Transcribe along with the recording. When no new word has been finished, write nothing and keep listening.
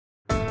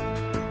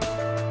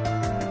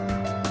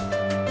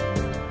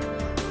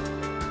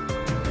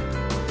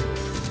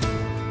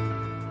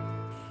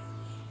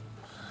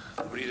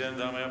den,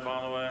 dámy a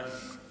pánové.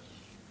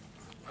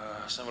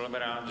 Jsem velmi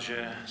rád,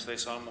 že se tady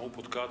s vámi mohu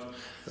potkat.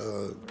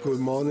 Good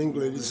morning,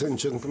 ladies and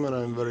gentlemen.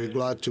 I'm very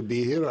glad to be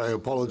here. I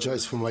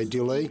apologize for my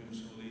delay.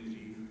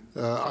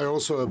 I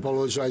also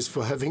apologize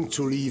for having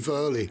to leave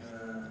early.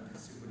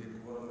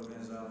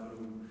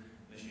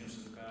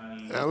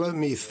 And let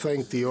me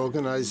thank the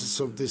organizers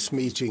of this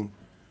meeting.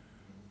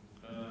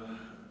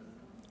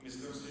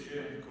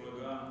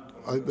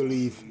 I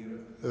believe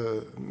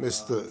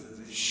Mr.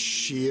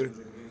 Scheer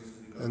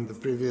and the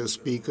previous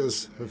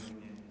speakers have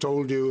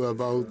told you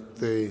about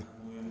the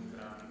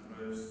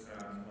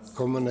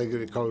common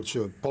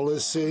agriculture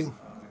policy.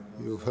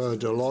 You've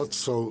heard a lot,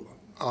 so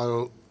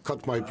I'll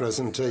cut my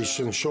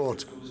presentation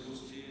short.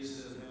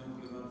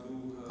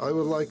 I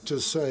would like to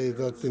say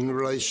that in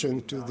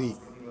relation to the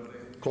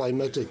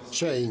climatic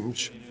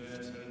change,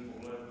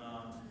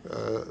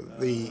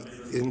 the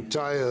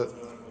entire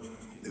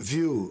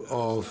view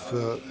of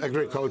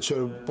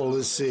agricultural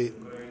policy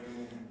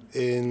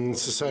in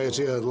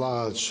society at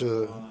large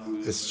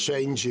is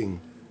changing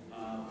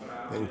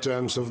in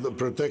terms of the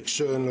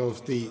protection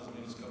of the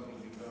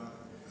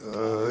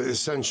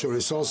essential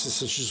resources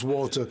such as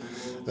water,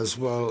 as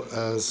well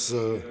as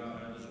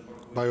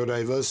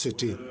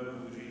biodiversity.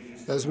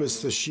 As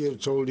Mr. Scheer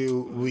told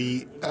you,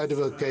 we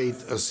advocate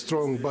a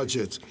strong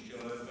budget.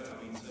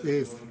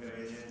 If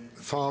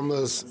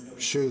farmers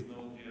should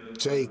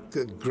take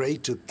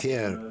greater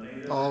care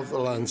of the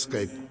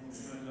landscape,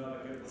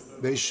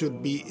 they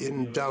should be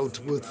endowed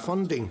with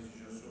funding.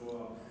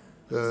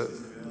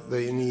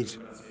 They need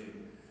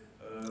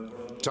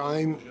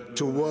time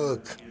to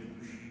work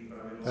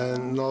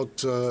and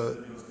not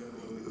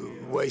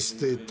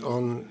waste it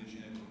on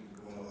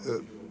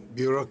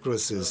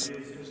bureaucracies.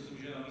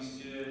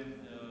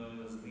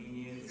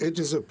 It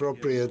is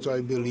appropriate,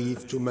 I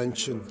believe, to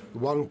mention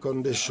one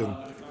condition,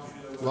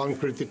 one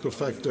critical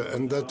factor,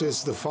 and that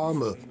is the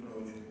farmer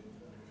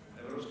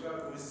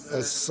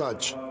as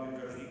such.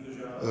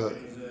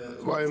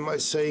 Why am I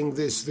saying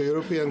this? The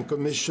European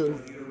Commission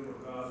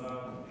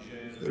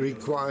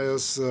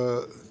requires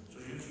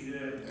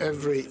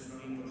every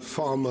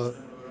farmer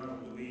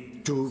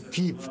to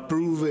keep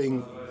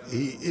proving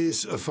he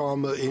is a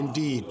farmer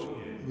indeed.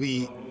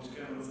 We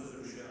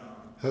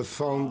have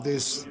found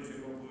this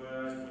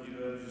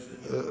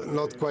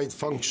not quite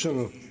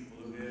functional.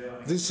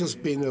 This has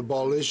been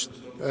abolished,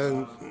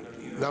 and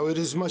now it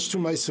is much to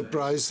my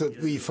surprise that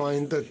we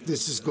find that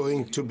this is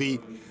going to be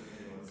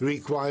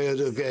required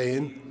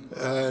again,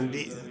 and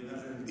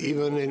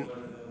even in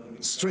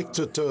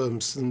stricter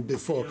terms than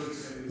before.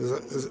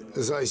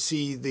 As I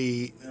see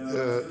the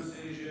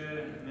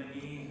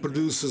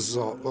producers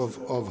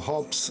of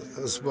hops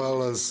as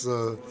well as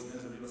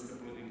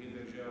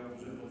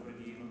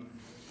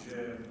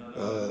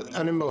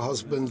animal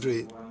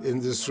husbandry in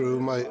this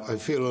room, I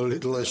feel a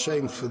little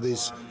ashamed for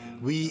this.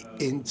 We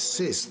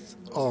insist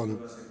on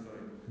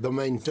the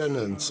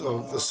maintenance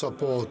of the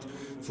support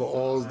for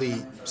all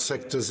the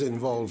sectors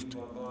involved.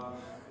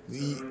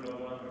 We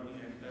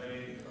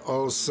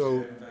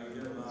also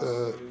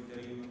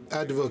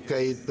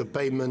advocate the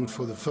payment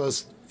for the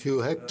first few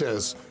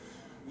hectares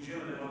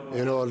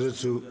in order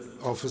to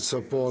offer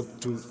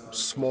support to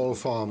small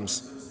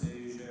farms.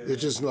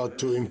 It is not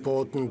too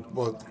important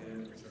what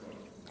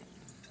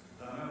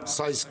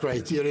size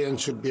criterion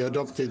should be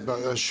adopted,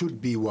 but there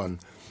should be one.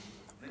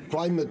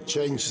 Climate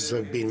changes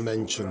have been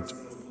mentioned.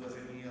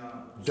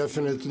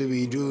 Definitely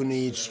we do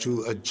need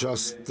to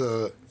adjust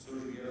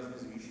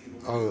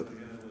our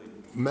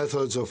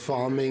methods of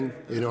farming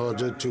in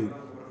order to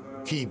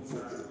keep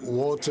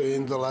water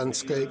in the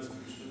landscape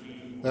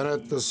and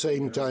at the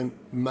same time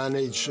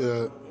manage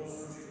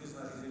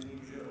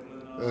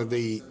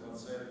the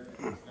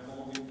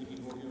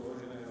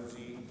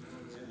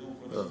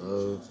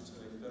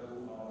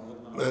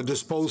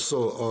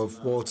disposal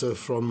of water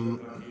from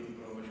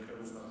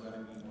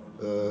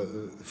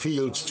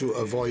fields to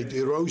avoid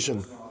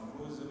erosion.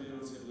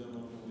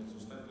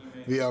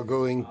 We are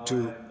going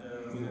to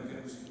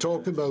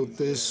talk about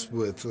this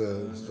with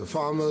the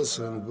farmers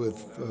and with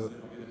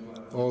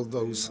all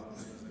those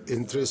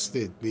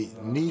interested. We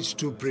need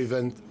to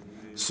prevent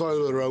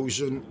soil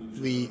erosion.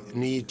 We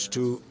need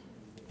to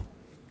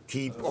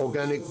keep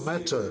organic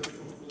matter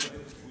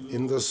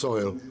in the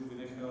soil.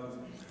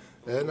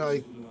 And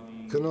I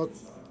cannot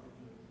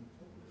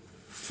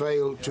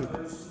fail to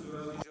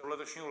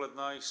Letošního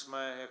ledna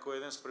jsme jako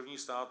jeden z prvních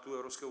států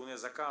Evropské unie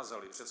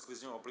zakázali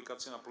předsklizňovou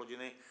aplikaci na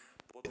plodiny.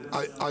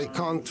 I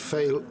can't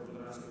fail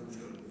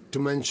to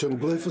mention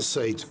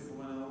glyphosate.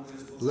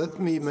 Let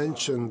me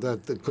mention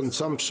that the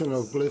consumption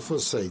of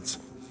glyphosate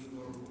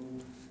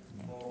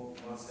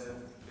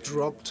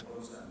dropped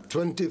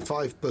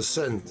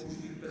 25%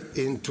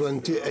 in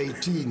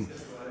 2018.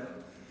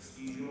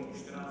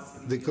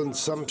 The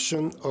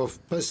consumption of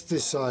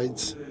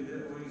pesticides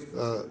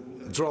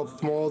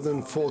dropped more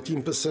than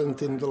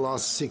 14% in the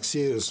last 6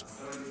 years.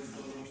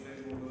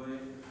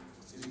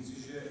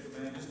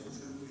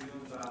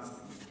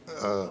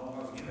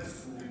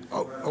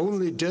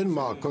 Only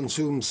Denmark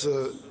consumes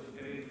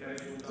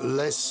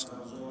less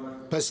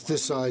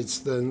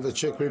pesticides than the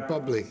Czech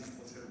Republic,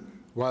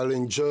 while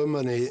in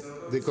Germany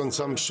the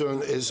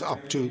consumption is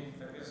up to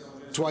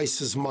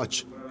twice as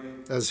much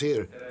as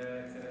here.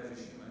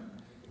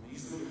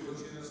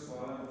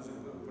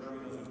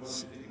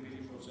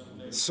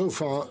 So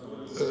far,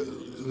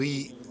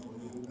 we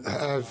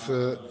have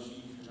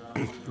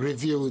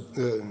reviewed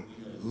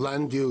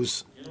land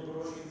use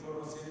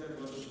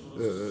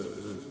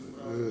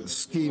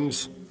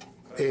schemes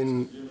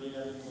in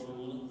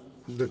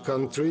the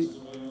country.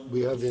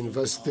 We have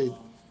invested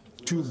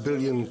 2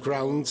 billion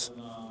crowns,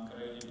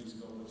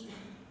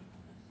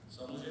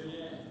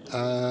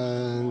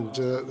 and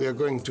we are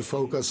going to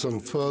focus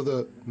on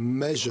further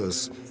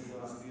measures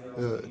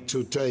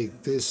to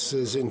take. This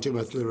is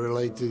intimately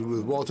related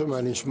with water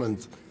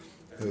management,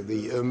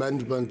 the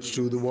amendment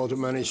to the Water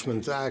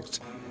Management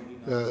Act,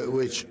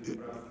 which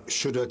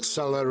should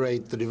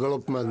accelerate the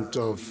development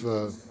of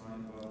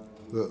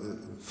the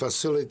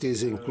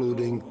facilities,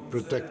 including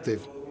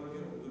protective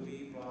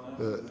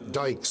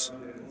dikes.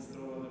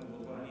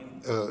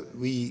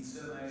 We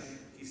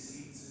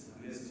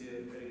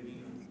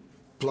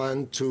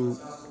plan to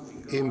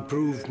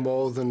improve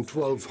more than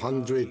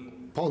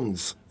 1,200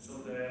 ponds,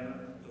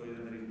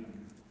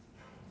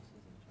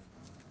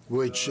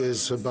 which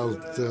is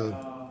about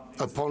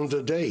a pond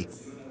a day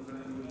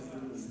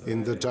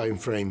in the time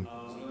frame.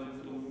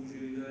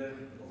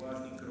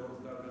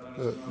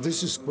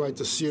 This is quite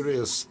a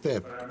serious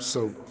step,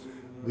 so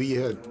we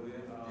had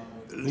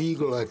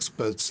legal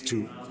experts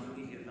to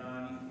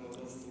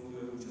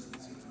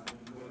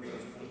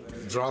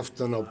draft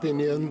an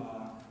opinion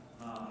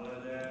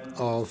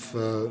of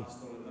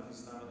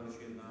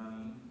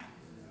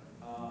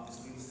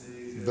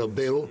the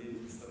bill.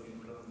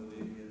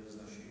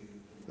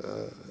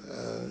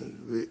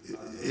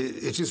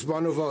 It is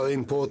one of our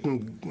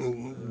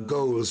important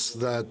goals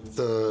that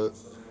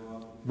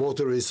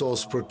water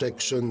resource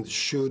protection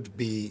should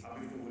be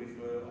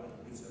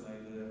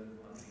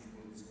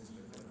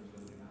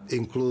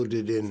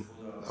included in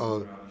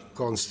our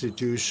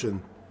constitution.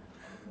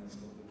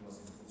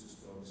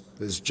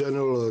 There's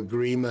general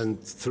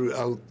agreement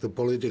throughout the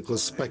political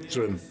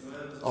spectrum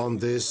on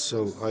this,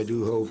 so I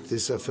do hope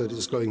this effort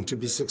is going to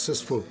be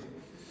successful.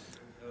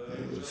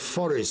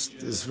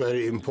 Forest is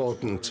very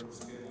important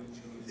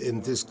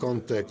in this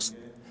context,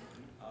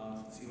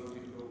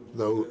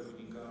 though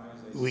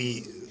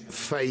we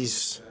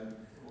face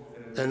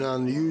an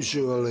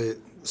unusually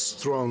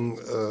strong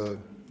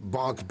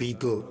bark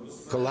beetle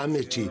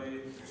calamity,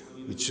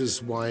 which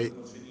is why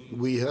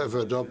we have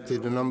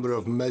adopted a number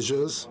of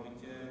measures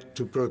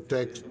to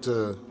protect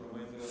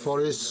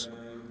forests,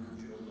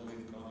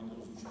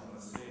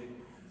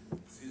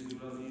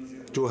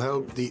 to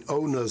help the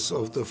owners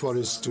of the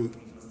forests to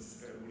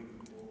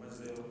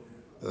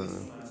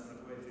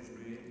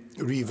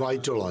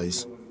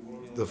revitalize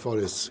the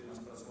forests.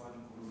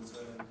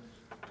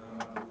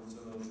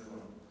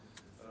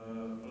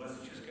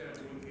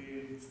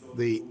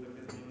 The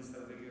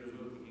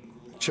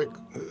Czech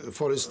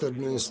Forest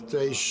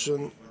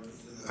Administration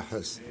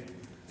has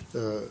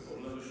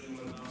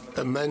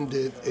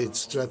amended its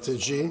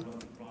strategy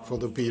for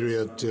the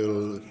period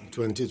till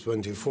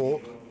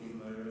 2024.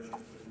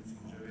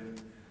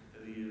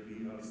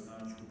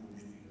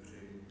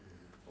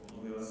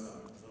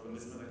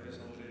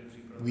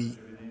 We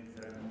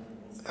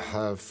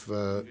have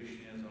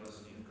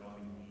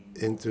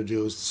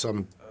introduced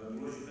some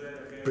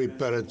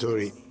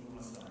preparatory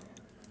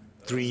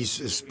trees,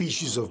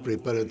 species of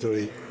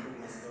preparatory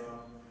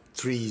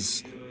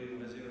trees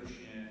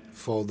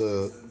for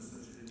the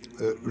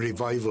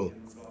revival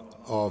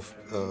of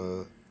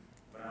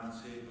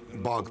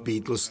bark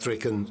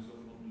beetle-stricken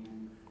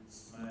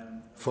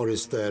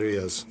forest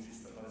areas.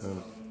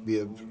 We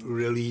have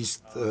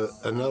released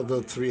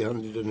another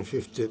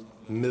 350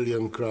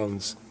 million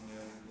crowns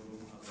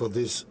for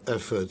this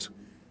effort,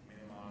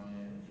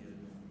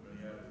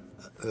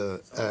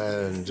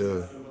 and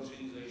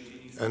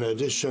an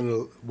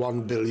additional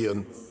 1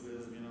 billion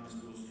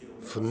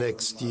for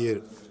next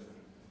year.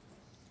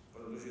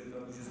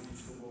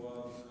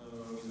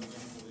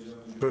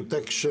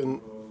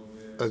 Protection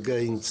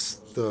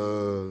against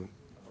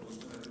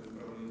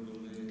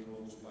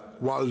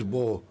wild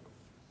boar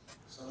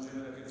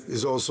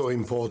is also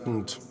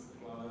important.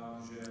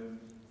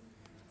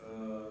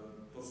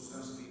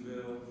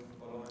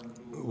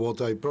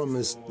 What I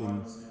promised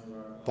in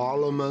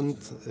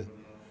Parliament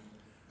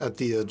at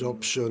the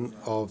adoption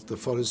of the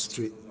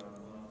Forestry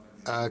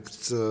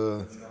Act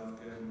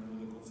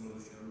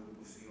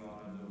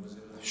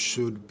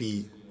should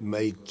be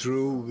made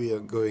true. We are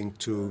going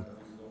to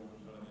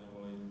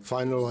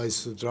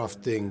finalize the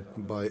drafting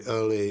by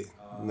early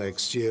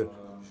next year.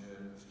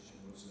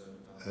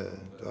 And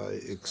I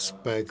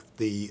expect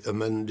the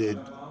amended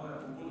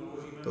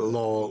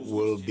law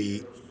will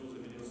be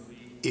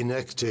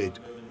enacted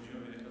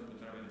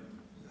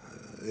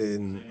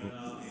in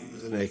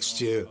the next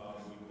year.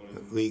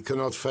 We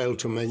cannot fail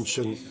to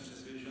mention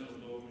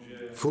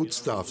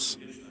foodstuffs.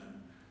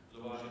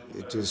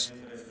 It is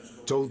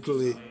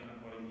totally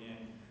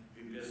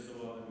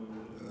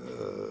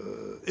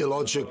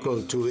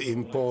illogical to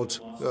import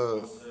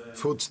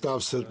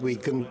foodstuffs that we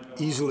can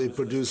easily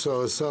produce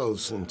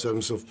ourselves in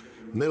terms of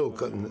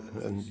milk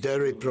and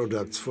dairy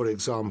products, for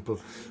example.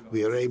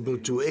 We are able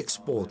to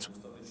export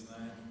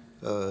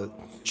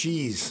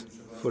cheese,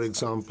 for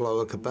example.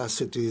 Our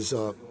capacities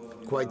are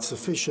quite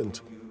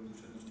sufficient.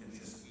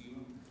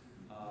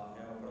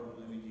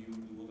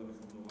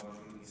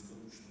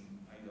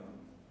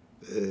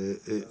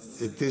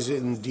 It is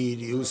indeed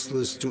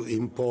useless to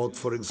import,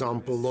 for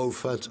example,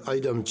 low-fat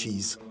Edam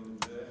cheese.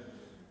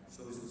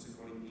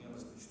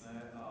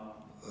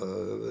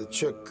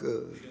 Czech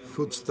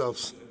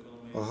foodstuffs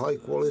are high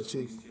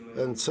quality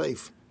and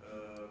safe,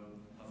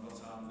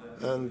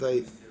 and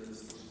they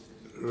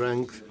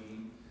rank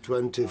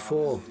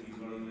 24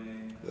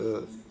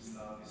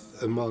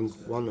 among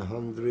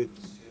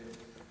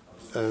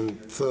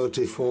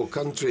 134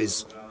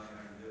 countries.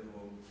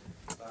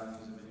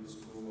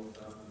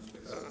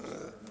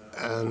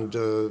 And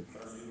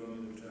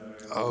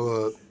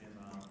our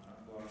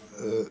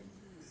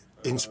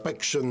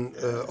inspection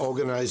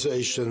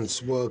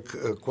organizations work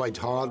quite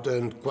hard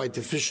and quite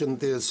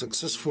efficiently and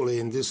successfully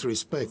in this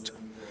respect.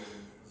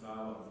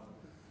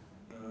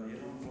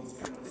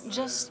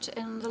 Just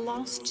in the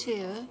last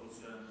year,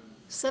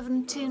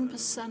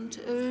 17%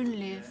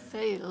 only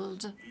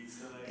failed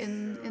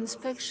in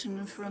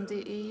inspection from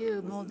the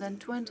EU, more than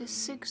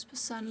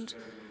 26%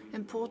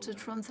 imported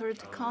from third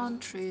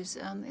countries,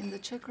 and in the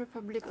Czech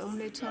Republic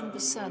only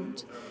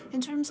 10%.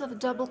 In terms of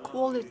double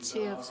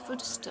quality of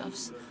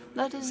foodstuffs,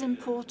 that is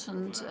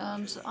important,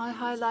 and I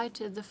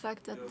highlighted the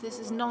fact that this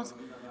is not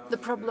the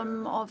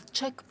problem of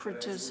Czech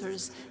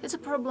producers. It's a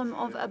problem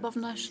of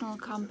above-national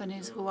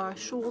companies who are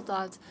sure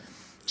that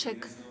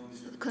Czech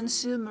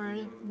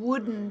consumer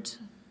wouldn't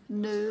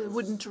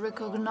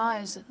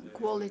recognize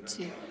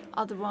quality.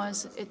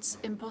 Otherwise, it's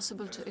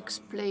impossible to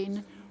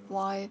explain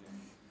why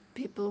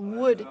people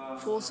would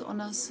force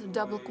on us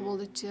double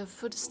quality of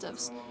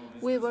foodstuffs.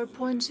 We were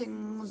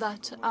pointing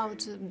that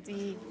out.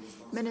 The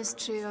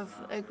Ministry of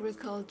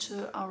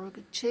Agriculture, our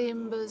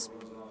chambers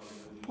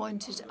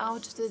pointed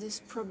out to this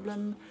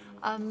problem,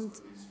 and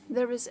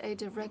there is a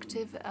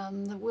directive,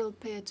 and we'll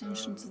pay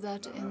attention to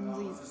that in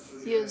the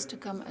years to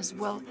come as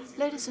well.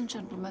 Ladies and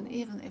gentlemen,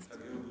 even if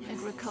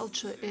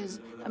agriculture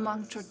is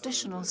among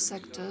traditional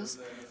sectors,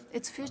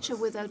 its future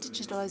without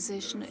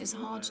digitalization is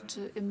hard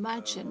to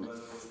imagine.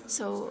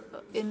 So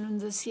in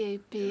the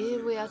CAP,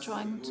 we are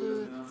trying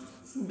to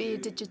be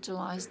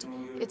digitalized.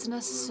 It's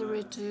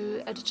necessary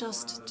to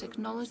adjust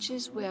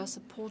technologies. We are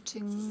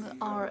supporting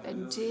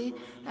R&D,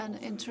 and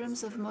in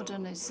terms of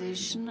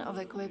modernization of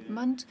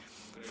equipment,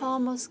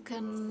 farmers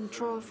can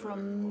draw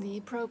from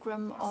the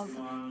program of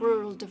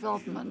rural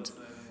development.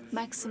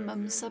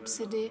 Maximum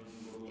subsidy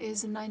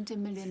is 90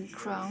 million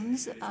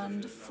crowns,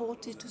 and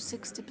 40 to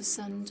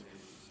 60%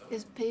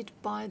 is paid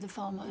by the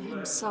farmer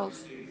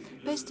himself.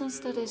 Based on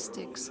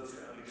statistics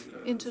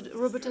into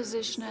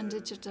robotization and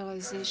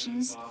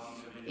digitalizations,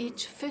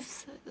 each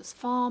fifth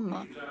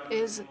farmer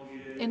is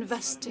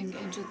investing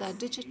into that.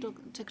 Digital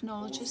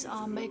technologies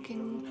are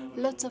making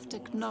lots of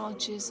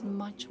technologies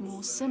much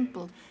more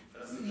simple.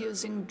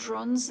 Using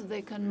drones,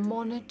 they can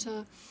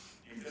monitor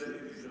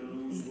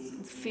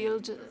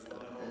field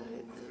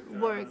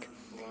work.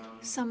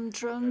 Some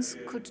drones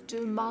could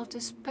do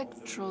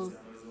multispectral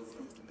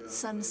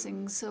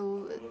sensing,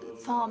 so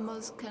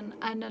farmers can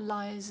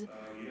analyze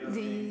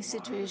the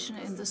situation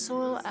in the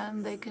soil,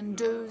 and they can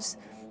dose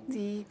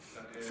the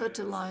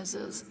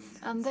fertilizers,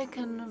 and they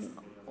can,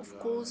 of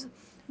course,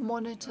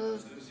 monitor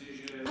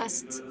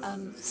pests,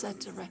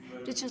 etc.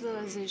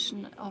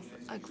 Digitalization of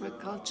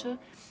agriculture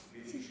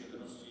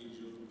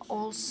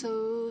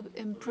also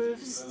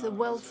improves the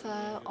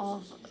welfare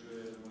of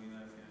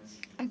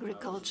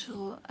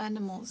agricultural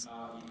animals.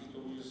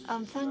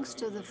 And thanks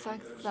to the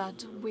fact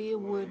that we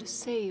would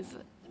save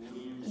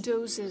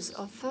doses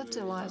of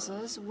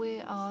fertilizers,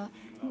 we are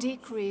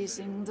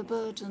decreasing the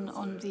burden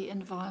on the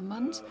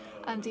environment,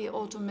 and the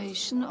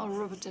automation or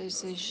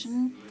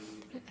robotization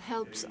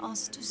helps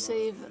us to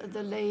save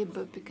the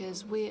labor,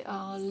 because we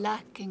are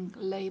lacking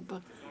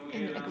labor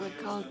in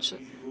agriculture.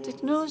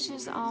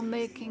 Technologies are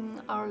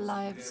making our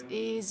lives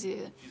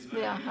easier.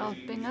 They are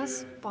helping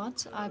us,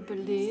 but I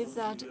believe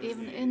that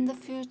even in the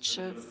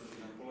future,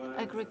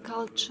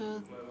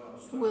 agriculture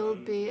will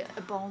be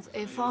about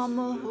a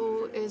farmer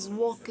who is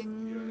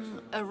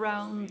walking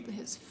around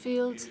his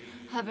fields,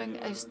 having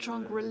a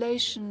strong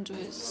relation to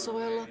his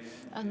soil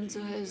and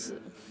to his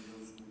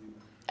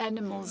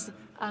animals.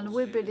 And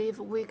we believe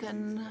we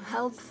can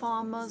help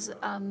farmers,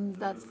 and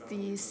that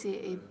the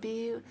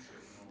CAP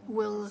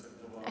will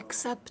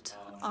accept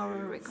our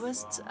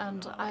requests.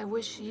 And I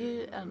wish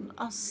you and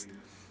us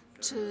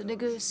to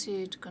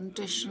negotiate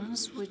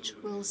conditions which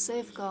will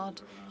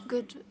safeguard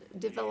good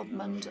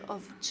development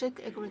of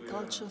Czech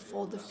agriculture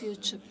for the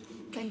future.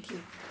 Thank you.